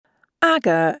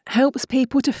Aga helps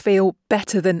people to feel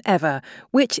better than ever,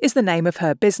 which is the name of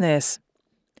her business.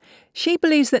 She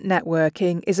believes that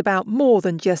networking is about more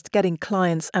than just getting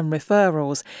clients and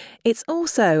referrals. It's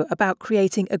also about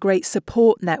creating a great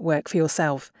support network for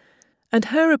yourself. And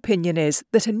her opinion is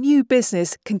that a new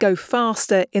business can go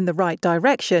faster in the right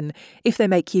direction if they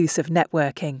make use of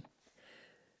networking.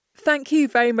 Thank you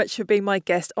very much for being my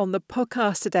guest on the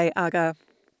podcast today, Aga.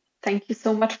 Thank you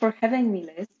so much for having me,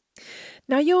 Liz.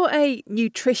 Now, you're a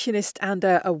nutritionist and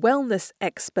a wellness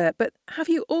expert, but have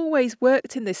you always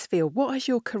worked in this field? What has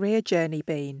your career journey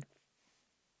been?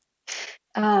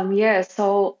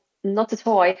 So not at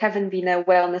all. I haven't been a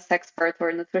wellness expert or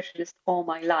a nutritionist all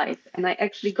my life. And I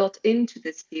actually got into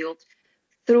this field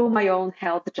through my own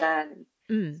health journey.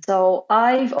 So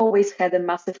I've always had a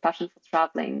massive passion for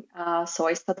traveling. So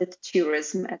I studied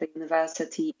tourism at a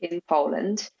university in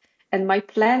Poland. And my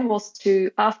plan was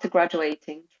to, after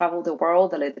graduating, travel the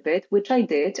world a little bit, which I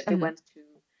did. I went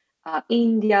to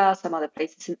India, some other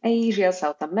places in Asia,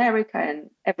 South America, and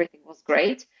everything was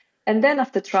great. And then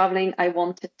after traveling, I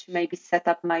wanted to maybe set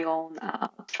up my own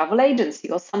travel agency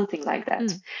or something like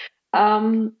that.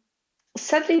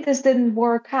 Sadly, this didn't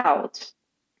work out.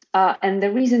 And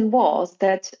the reason was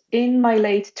that in my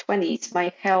late 20s,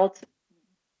 my health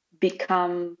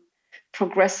became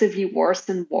progressively worse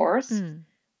and worse.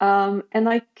 And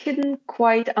I couldn't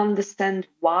quite understand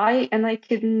why. And I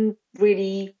couldn't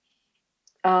really,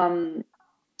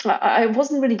 I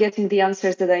wasn't really getting the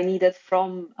answers that I needed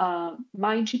from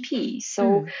my GP.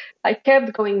 So I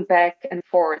kept going back and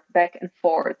forth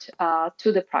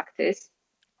to the practice.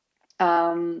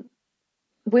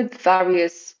 With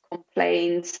various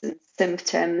complaints and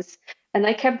symptoms, and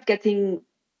I kept getting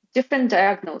different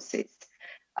diagnoses.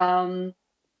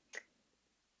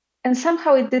 And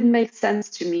somehow it didn't make sense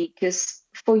to me because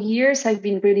for years I've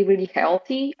been really, really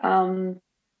healthy.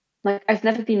 Like I've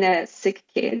never been a sick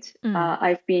kid.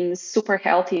 I've been super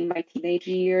healthy in my teenage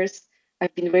years.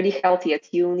 I've been really healthy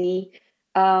at uni.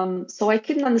 So I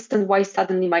couldn't understand why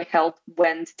suddenly my health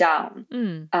went down.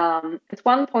 At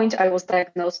one point, I was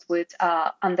diagnosed with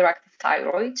underactive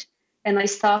thyroid, and I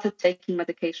started taking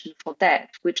medication for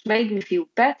that, which made me feel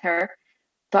better,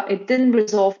 but it didn't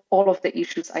resolve all of the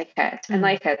issues I had. And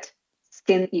I had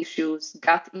skin issues,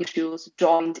 gut issues,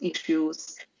 joint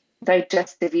issues,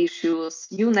 digestive issues,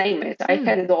 you name it. I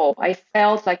had it all. I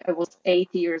felt like I was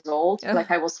 80 years old,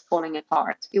 like I was falling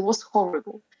apart. It was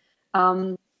horrible.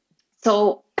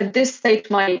 So at this stage,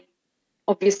 my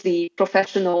obviously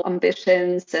professional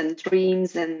ambitions and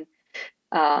dreams and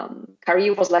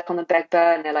career was like on a back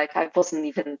burner. Like I wasn't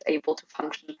even able to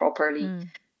function properly.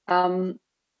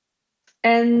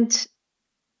 And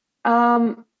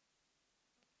while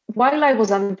I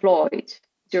was unemployed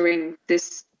during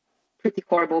this pretty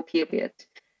horrible period,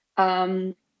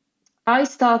 I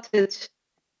started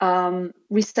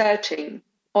researching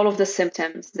all of the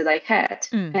symptoms that I had.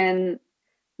 And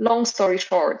long story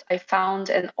short, I found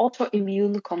an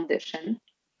autoimmune condition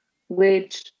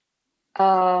which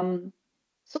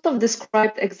sort of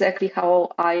described exactly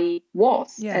how I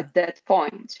was at that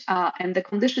point. And the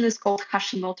condition is called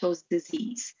Hashimoto's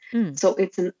disease. So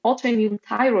it's an autoimmune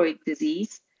thyroid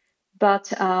disease,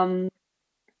 but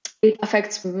it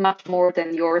affects much more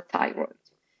than your thyroid.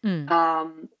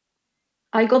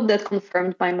 I got that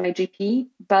confirmed by my GP,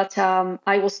 but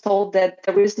I was told that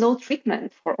there is no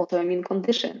treatment for autoimmune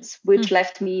conditions, which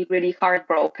left me really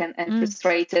heartbroken and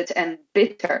frustrated and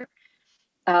bitter.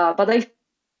 But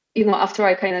after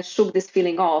I kind of shook this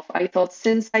feeling off, I thought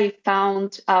since I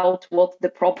found out what the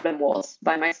problem was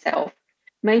by myself,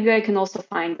 maybe I can also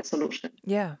find a solution.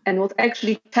 Yeah. And what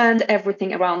actually turned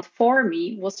everything around for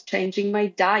me was changing my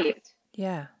diet.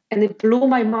 Yeah. And it blew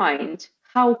my mind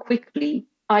how quickly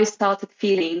I started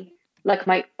feeling like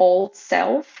my old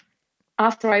self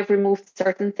after I've removed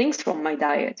certain things from my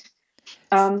diet.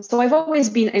 So I've always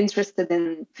been interested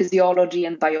in physiology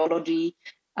and biology.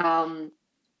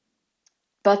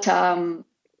 But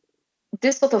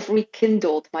this sort of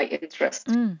rekindled my interest.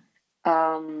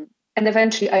 And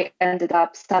eventually I ended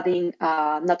up studying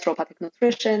naturopathic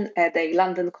nutrition at a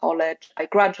London college. I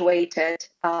graduated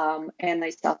and I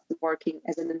started working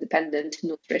as an independent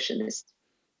nutritionist.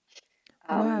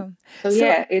 Wow. So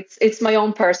yeah, it's my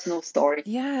own personal story.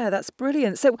 Yeah, that's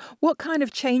brilliant. So what kind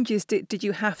of changes did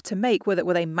you have to make? Were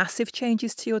they massive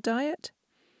changes to your diet?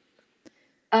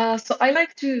 So I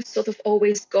like to sort of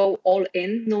always go all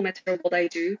in, no matter what I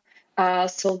do.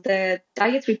 So the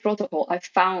dietary protocol I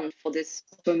found for this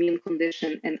autoimmune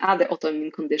condition and other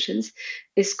autoimmune conditions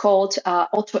is called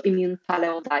autoimmune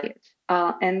paleo diet.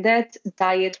 And that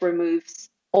diet removes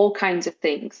all kinds of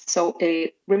things. So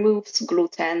it removes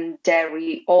gluten,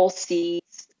 dairy, all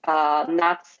seeds,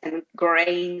 nuts and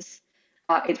grains.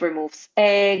 It removes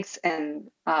eggs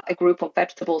and a group of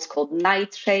vegetables called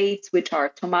nightshades, which are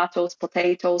tomatoes,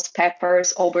 potatoes,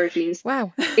 peppers, aubergines.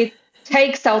 Wow. It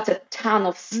takes out a ton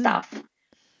of stuff.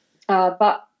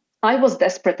 But I was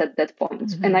desperate at that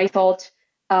point, and I thought,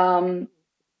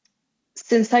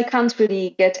 since I can't really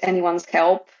get anyone's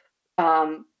help,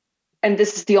 and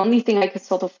this is the only thing I could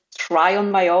sort of try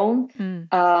on my own,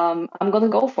 I'm going to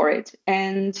go for it.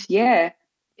 And yeah,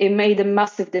 it made a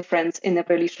massive difference in a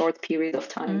really short period of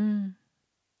time.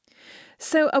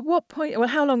 So at what point, well,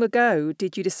 how long ago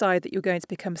did you decide that you're going to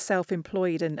become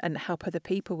self-employed and help other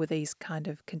people with these kind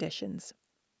of conditions?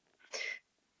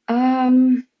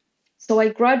 So I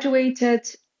graduated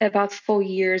about 4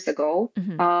 years ago,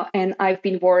 and I've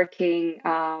been working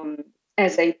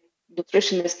as a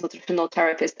nutritionist, nutritional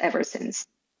therapist ever since.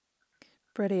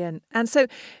 Brilliant. And so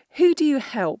who do you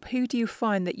help? Who do you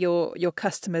find that your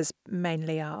customers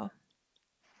mainly are?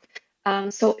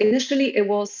 So initially it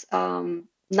was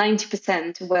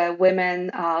 90% were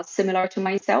women similar to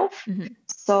myself.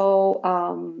 So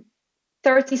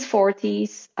 30s,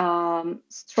 40s,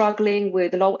 struggling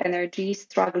with low energy,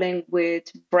 struggling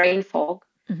with brain fog,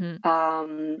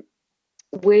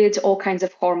 with all kinds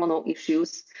of hormonal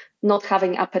issues, not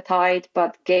having appetite,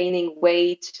 but gaining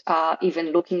weight,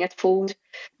 even looking at food.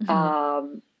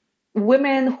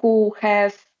 Women who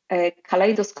have a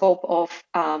kaleidoscope of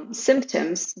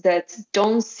symptoms that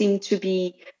don't seem to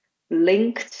be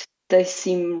linked, they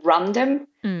seem random.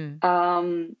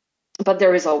 But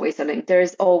there is always a link. There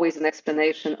is always an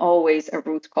explanation, always a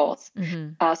root cause.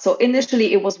 So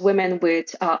initially, it was women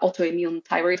with autoimmune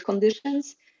thyroid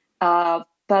conditions,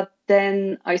 but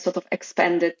then I sort of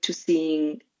expanded to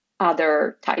seeing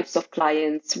other types of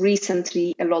clients.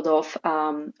 Recently, a lot of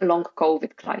long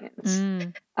COVID clients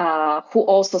who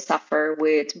also suffer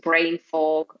with brain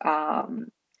fog,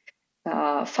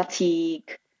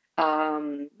 fatigue,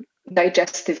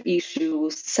 digestive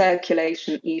issues,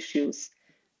 circulation issues.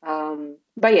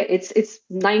 But yeah, it's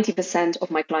 90%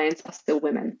 of my clients are still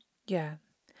women. Yeah.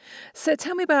 So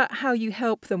tell me about how you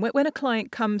help them. When a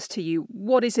client comes to you,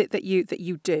 what is it that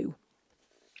you do?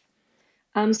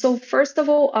 So first of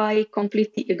all, I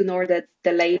completely ignore the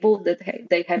label that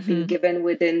they have been given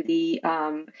within the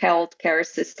healthcare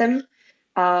system.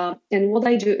 And what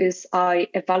I do is I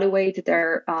evaluate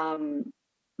their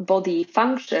body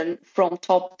function from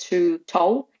top to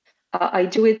toe. I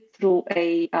do it through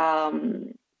a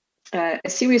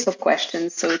series of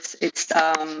questions. So it's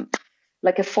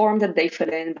like a form that they fill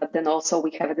in, but then also we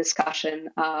have a discussion,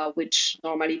 which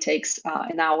normally takes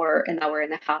an hour and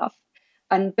a half.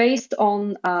 And based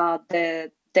on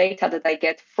the data that I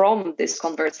get from this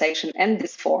conversation and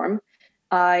this form,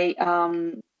 I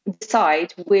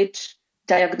decide which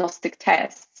diagnostic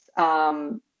tests,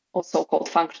 also called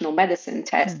functional medicine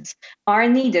tests, are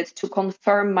needed to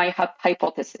confirm my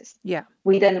hypothesis. Yeah.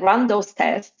 We then run those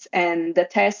tests, and the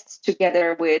tests,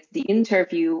 together with the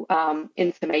interview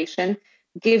information,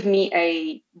 give me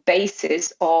a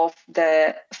basis for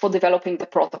developing the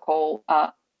protocol,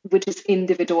 which is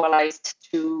individualized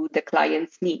to the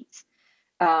client's needs.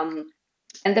 And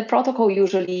the protocol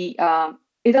usually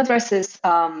it addresses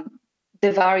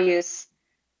the various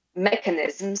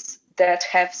mechanisms that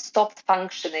have stopped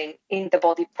functioning in the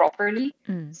body properly,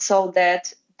 so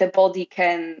that the body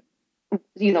can,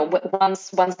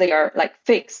 once they are like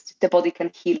fixed, the body can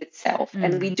heal itself.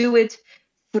 And we do it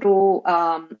through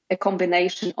a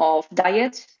combination of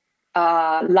diet,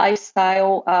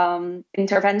 lifestyle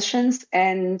interventions,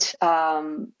 and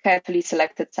carefully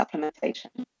selected supplementation.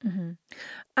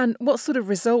 And what sort of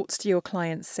results do your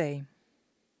clients see?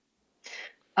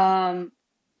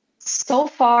 So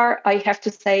far, I have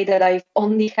to say that I've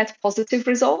only had positive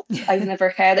results. I've never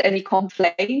had any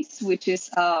complaints, which is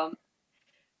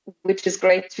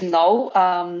great to know.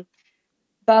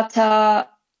 But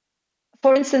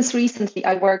for instance, recently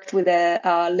I worked with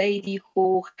a lady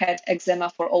who had eczema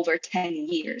for over 10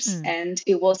 years, and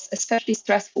it was especially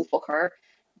stressful for her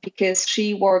because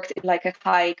she worked in like a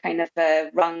high kind of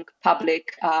a rank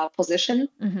public position.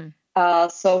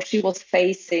 So she was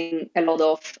facing a lot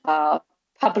of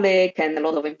public and a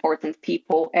lot of important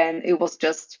people, and it was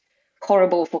just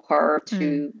horrible for her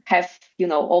to have,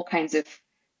 all kinds of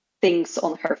things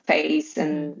on her face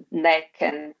and neck,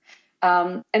 and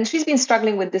she's been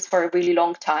struggling with this for a really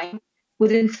long time.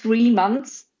 Within 3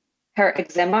 months, her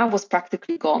eczema was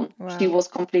practically gone. Wow. She was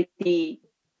completely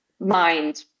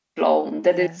mind blown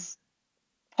that it's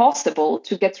possible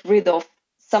to get rid of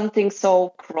something so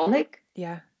chronic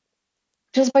Yeah.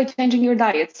 just by changing your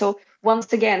diet. So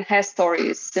once again, her story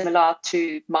is similar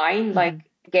to mine. Like,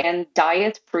 again,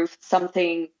 diet proved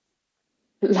something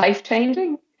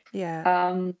life-changing.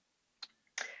 Yeah.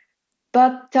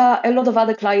 But a lot of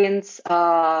other clients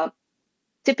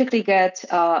typically get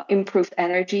improved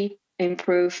energy,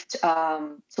 improved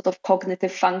sort of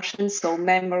cognitive functions, so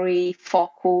memory,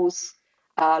 focus,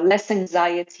 less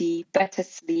anxiety, better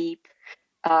sleep.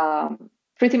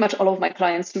 Pretty much all of my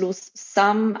clients lose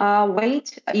some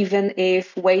weight, even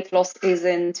if weight loss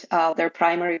isn't their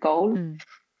primary goal.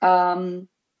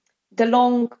 The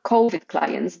long COVID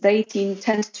clients, they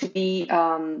tend to be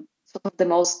sort of the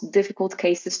most difficult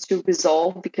cases to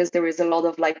resolve because there is a lot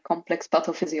of like complex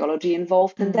pathophysiology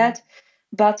involved in that.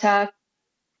 But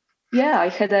yeah, I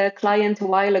had a client a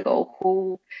while ago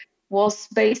who was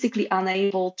basically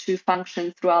unable to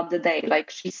function throughout the day. Like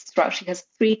she has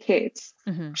 3 kids.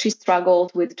 She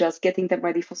struggled with just getting them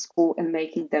ready for school and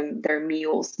making them their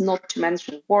meals, not to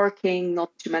mention working,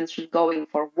 not to mention going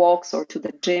for walks or to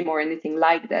the gym or anything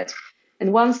like that.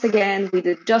 And once again, we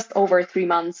did just over 3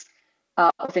 months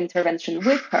of intervention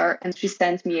with her, and she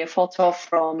sent me a photo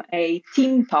from a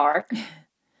theme park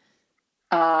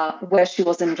where she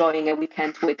was enjoying a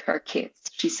weekend with her kids.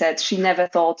 She said she never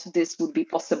thought this would be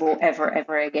possible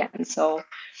ever again. So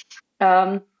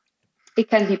it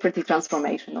can be pretty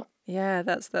transformational. Yeah,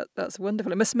 that's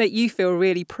wonderful. It must make you feel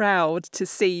really proud to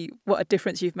see what a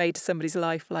difference you've made to somebody's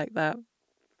life like that.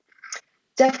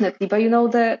 Definitely. But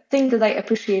the thing that I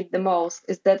appreciate the most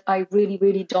is that I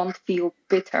really don't feel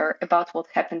bitter about what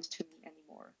happened to me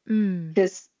anymore.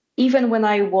 Because even when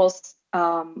I was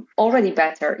already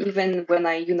better, even when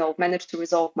I, managed to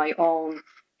resolve my own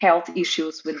health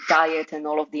issues with diet and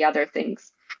all of the other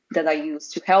things that I use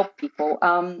to help people,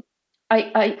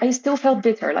 I still felt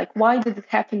bitter. Like, why did it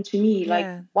happen to me? Like,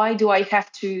 why do I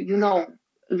have to,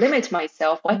 limit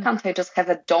myself? Why can't I just have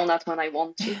a donut when I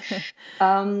want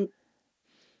to?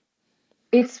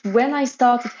 It's when I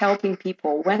started helping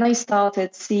people, when I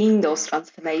started seeing those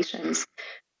transformations,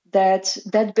 that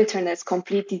bitterness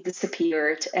completely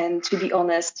disappeared. And to be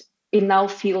honest, it now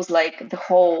feels like the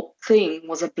whole thing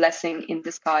was a blessing in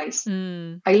disguise.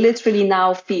 I literally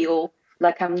now feel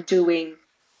like I'm doing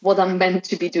what I'm meant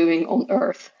to be doing on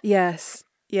Earth. Yes.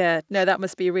 Yeah. No, that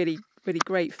must be a really, really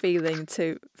great feeling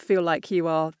to feel like you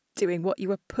are doing what you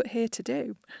were put here to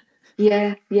do.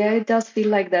 Yeah, it does feel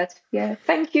like that. Yeah,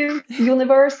 thank you,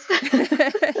 universe.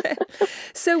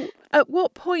 So at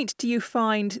what point do you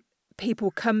find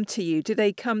people come to you? Do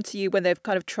they come to you when they've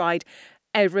kind of tried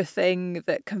everything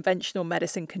that conventional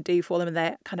medicine can do for them and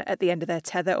they're kind of at the end of their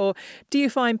tether? Or do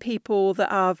you find people that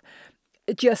have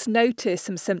just noticed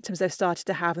some symptoms they've started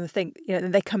to have and think,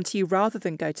 and they come to you rather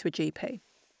than go to a GP?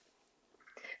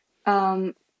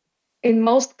 In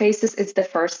most cases, it's the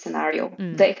first scenario.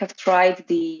 They have tried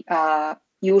the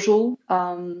usual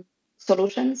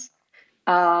solutions,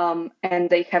 and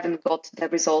they haven't got the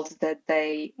results that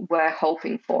they were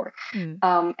hoping for.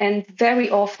 And very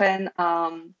often,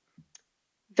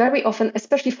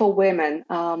 especially for women,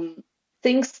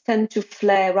 things tend to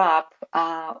flare up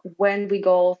when we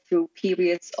go through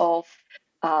periods of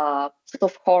sort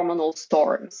of hormonal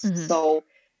storms. So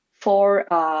for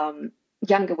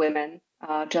younger women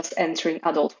just entering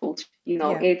adulthood,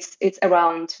 it's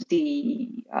around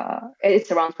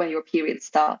it's around when your periods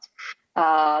start.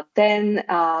 Then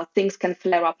things can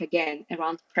flare up again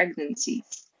around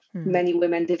pregnancies. Many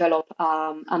women develop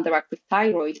underactive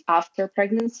thyroid after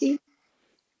pregnancy.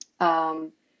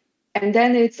 And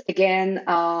then it's again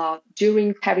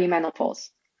during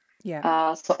perimenopause.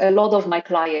 So a lot of my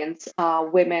clients are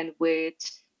women with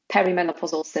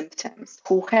perimenopausal symptoms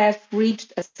who have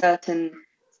reached a certain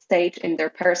stage in their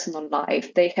personal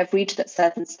life. They have reached a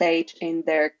certain stage in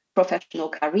their professional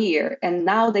career. And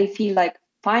now they feel like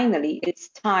finally it's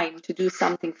time to do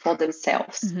something for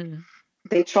themselves.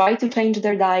 They try to change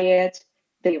their diet.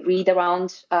 They read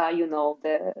around,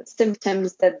 the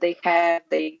symptoms that they have.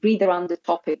 They read around the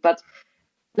topic, but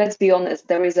let's be honest,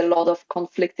 there is a lot of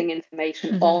conflicting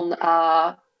information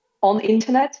on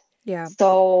internet.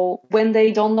 So when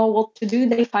they don't know what to do,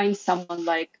 they find someone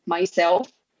like myself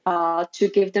to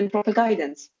give them proper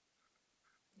guidance.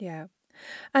 Yeah.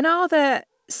 And are there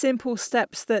simple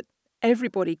steps that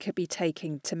everybody could be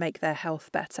taking to make their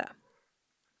health better?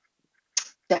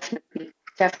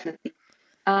 Definitely.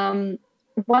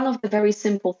 One of the very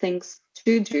simple things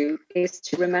to do is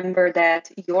to remember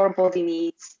that your body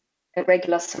needs a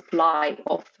regular supply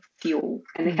of fuel,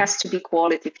 and it has to be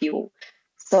quality fuel.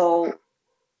 So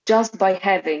just by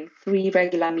having 3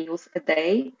 regular meals a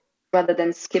day, rather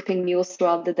than skipping meals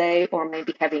throughout the day, or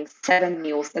maybe having 7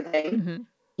 meals a day,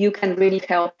 you can really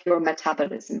help your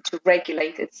metabolism to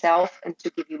regulate itself and to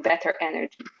give you better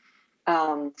energy.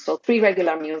 So 3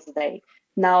 regular meals a day.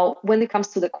 Now, when it comes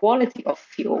to the quality of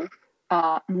fuel,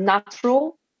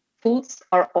 natural foods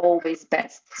are always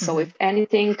best. So if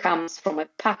anything comes from a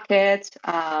packet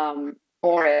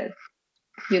or a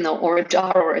or a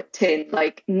jar or a tin,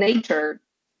 like nature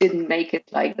didn't make it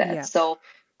like that. Yeah. So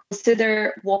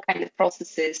consider what kind of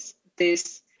processes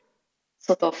this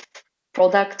sort of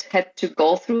product had to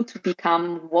go through to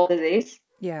become what it is.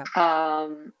 Yeah.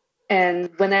 And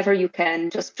whenever you can,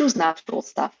 just choose natural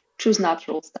stuff. Choose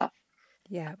natural stuff.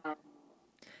 Yeah.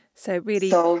 So really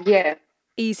So yeah.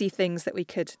 easy things that we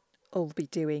could all be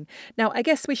doing. Now, I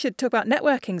guess we should talk about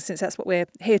networking since that's what we're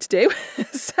here to do.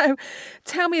 So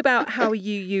tell me about how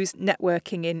you use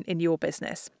networking in your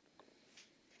business.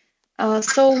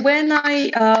 So when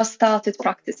I started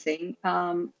practicing,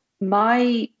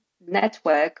 my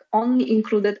network only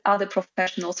included other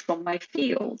professionals from my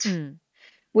field,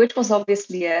 which was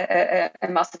obviously a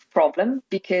massive problem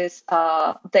because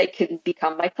they couldn't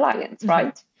become my clients,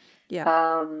 right?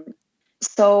 Yeah.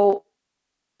 So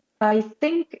I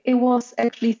think it was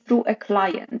actually through a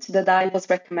client that I was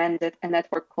recommended a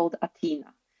network called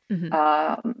Athena.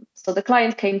 So the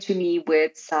client came to me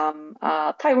with some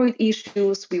thyroid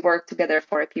issues. We worked together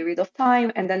for a period of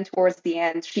time. And then towards the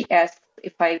end, she asked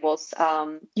if I was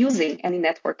using any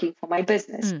networking for my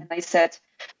business. And I said,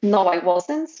 no, I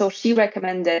wasn't. So she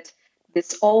recommended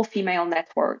this all-female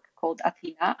network called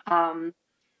Athena.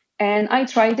 And I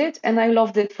tried it and I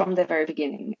loved it from the very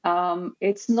beginning.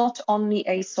 It's not only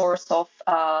a source of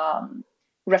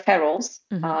referrals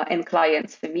and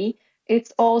clients for me,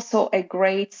 it's also a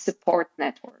great support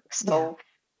network. So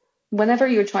whenever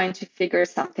you're trying to figure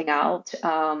something out,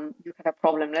 you have a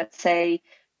problem. Let's say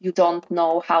you don't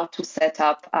know how to set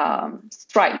up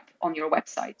Stripe on your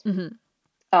website.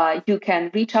 You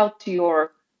can reach out to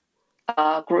your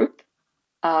group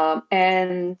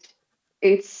and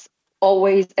it's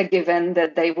always a given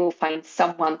that they will find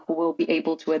someone who will be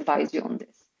able to advise you on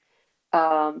this.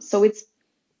 So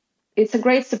it's a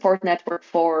great support network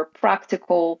for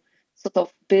practical sort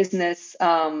of business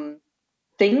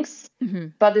things,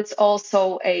 but it's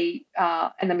also an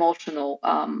emotional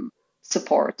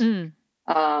support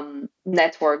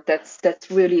network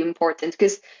that's really important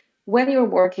because when you're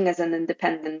working as an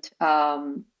independent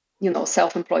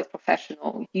self-employed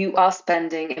professional, you are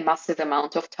spending a massive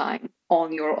amount of time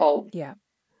on your own. Yeah.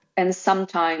 And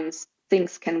sometimes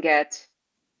things can get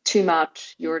too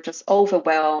much. You're just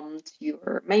overwhelmed.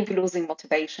 You're maybe losing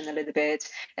motivation a little bit.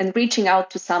 And reaching out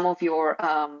to some of your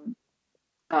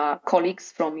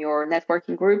colleagues from your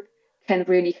networking group can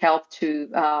really help to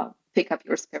pick up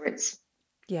your spirits.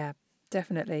 Yeah,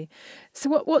 definitely. So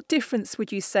what difference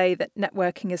would you say that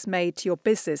networking has made to your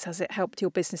business? Has it helped your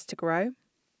business to grow?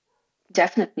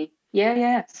 Definitely.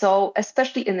 Yeah. So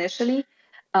especially initially,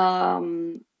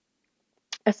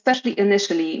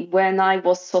 when I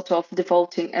was sort of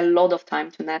devoting a lot of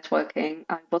time to networking,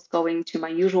 I was going to my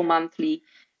usual monthly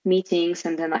meetings,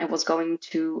 and then I was going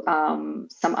to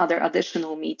some other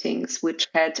additional meetings, which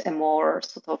had a more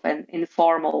sort of an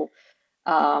informal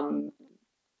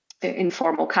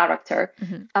character.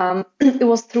 It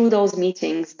was through those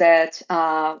meetings that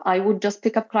I would just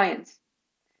pick up clients.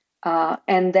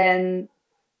 And then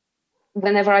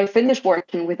whenever I finish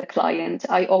working with a client,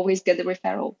 I always get a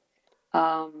referral.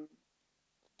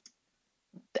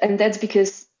 And that's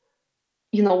because,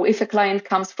 if a client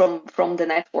comes from the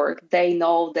network, they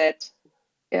know that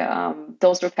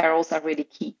those referrals are really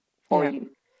key for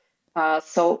you.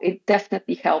 So it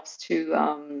definitely helps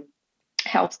to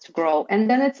grow. And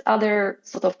then it's other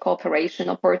sort of cooperation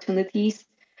opportunities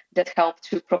that help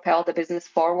to propel the business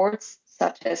forwards,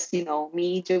 such as,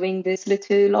 me doing this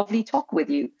little lovely talk with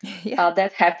you.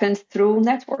 That happens through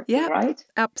networking, right?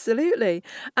 Absolutely.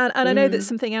 And I know that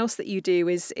something else that you do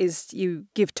is you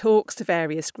give talks to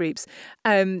various groups.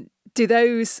 Do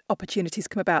those opportunities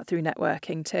come about through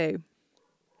networking too?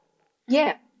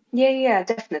 Yeah,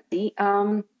 definitely.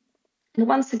 And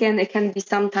once again, it can be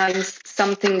sometimes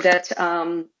something that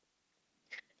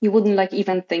you wouldn't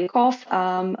even think of.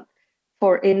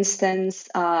 For instance,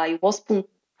 I was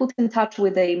put in touch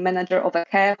with a manager of a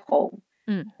care home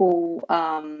who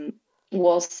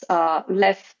was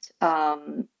left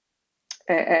a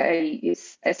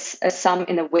sum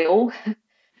in a will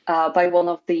by one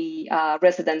of the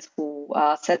residents who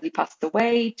sadly passed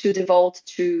away to devote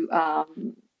to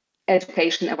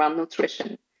education around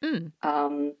nutrition.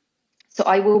 So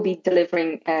I will be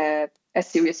delivering a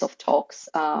series of talks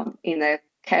in a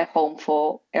care home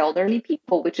for elderly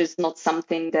people, which is not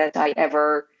something that I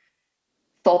ever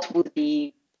thought would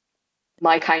be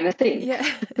my kind of thing. Yeah.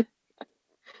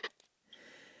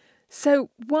 So,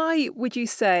 why would you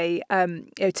say,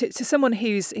 to someone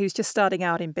who's just starting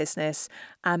out in business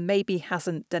and maybe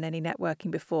hasn't done any networking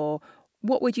before,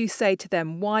 what would you say to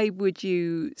them? Why would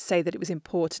you say that it was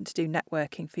important to do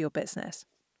networking for your business?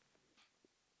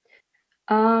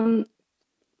 Um,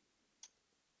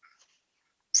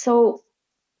 so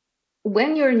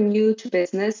when you're new to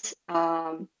business,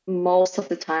 most of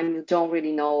the time you don't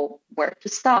really know where to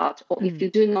start, or if Mm, you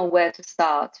do know where to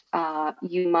start,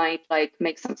 you might like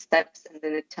make some steps, and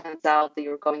then it turns out that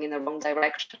you're going in the wrong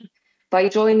direction. By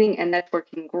joining a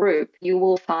networking group, you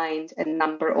will find a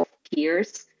number of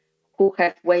peers who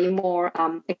have way more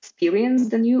experience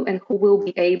than you, and who will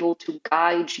be able to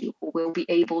guide you, who will be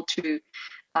able to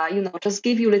just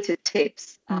give you little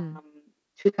tips mm,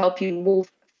 to help you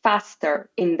move faster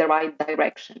in the right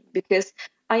direction. Because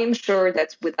I am sure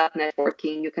that without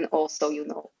networking, you can also,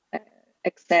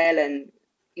 excel and,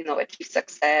 achieve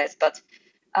success. But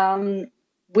um,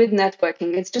 with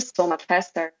networking, it's just so much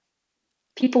faster.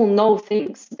 People know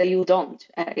things that you don't.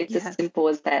 It's as yeah, simple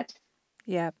as that.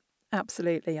 yeah,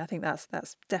 absolutely. I think that's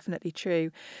definitely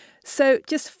true. So,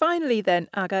 just finally, then,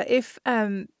 Aga, if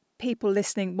people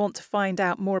listening want to find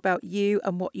out more about you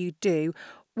and what you do,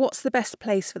 what's the best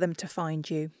place for them to find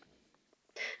you?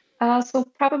 So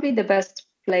probably the best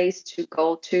place to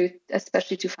go to,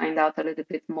 especially to find out a little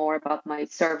bit more about my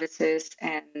services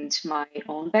and my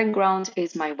own background,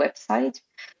 is my website,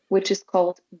 which is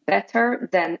called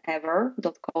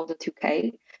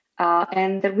betterthanever.co.uk.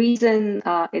 And the reason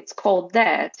it's called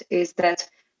that is that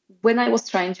when I was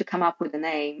trying to come up with a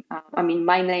name,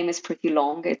 my name is pretty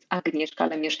long. It's Agnieszka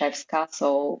Lemieszewska,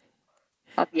 so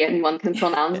hardly anyone can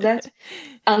pronounce that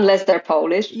unless they're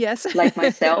Polish, Yes. like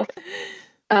myself.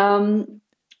 Um,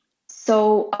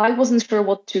 so I wasn't sure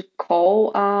what to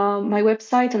call my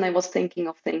website, and I was thinking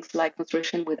of things like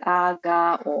Nutrition with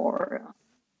Aga or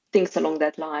things along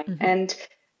that line. Mhm. And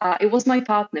it was my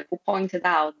partner who pointed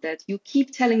out that you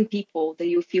keep telling people that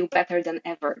you feel better than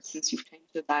ever since you've changed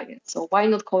your diet. So why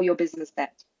not call your business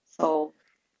that? So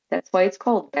that's why it's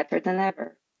called Better Than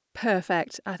Ever.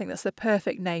 Perfect. I think that's the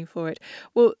perfect name for it.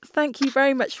 Well, thank you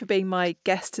very much for being my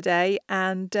guest today,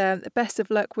 and best of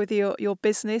luck with your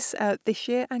business this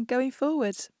year and going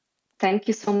forward. Thank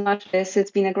you so much, Liz.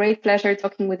 It's been a great pleasure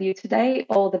talking with you today.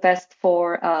 All the best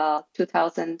for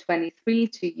 2023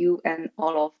 to you and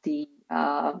all of the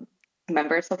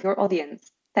members of your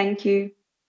audience. Thank you.